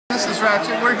This is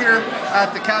Ratchet. We're here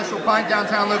at the Casual Pint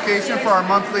downtown location for our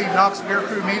monthly Knox Beer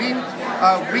Crew meeting.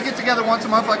 We get together once a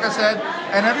month, like I said,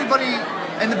 and everybody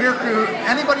in the beer crew,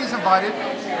 anybody's invited.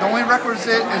 The only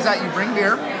requisite is that you bring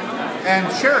beer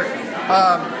and share it.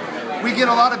 We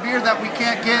get a lot of beer that we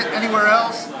can't get anywhere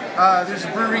else. There's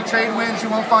brewery trade winds.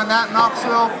 You won't find that in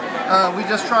Knoxville. We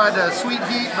just tried Sweet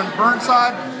Heat from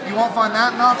Burnside. You won't find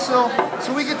that in Knoxville.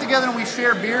 So we get together and we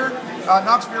share beer.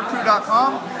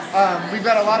 KnoxBeerCrew.com. We've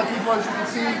got a lot of people, as you can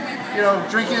see,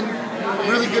 drinking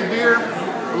really good beer.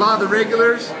 A lot of the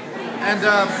regulars, and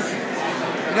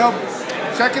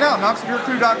check it out,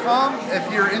 KnoxBeerCrew.com. If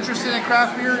you're interested in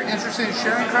craft beer, interested in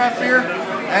sharing craft beer,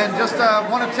 and just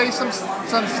want to taste some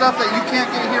stuff that you can't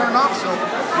get here in Knoxville,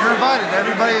 you're invited.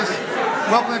 Everybody is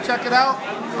welcome to check it out.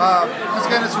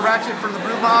 Once again, it's Ratchet from the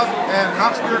Brew Mob and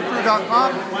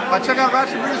KnoxBeerCrew.com. Check out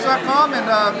RatchetBrews.com, and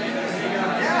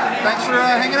thanks for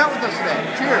hanging out with us today.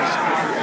 Cheers.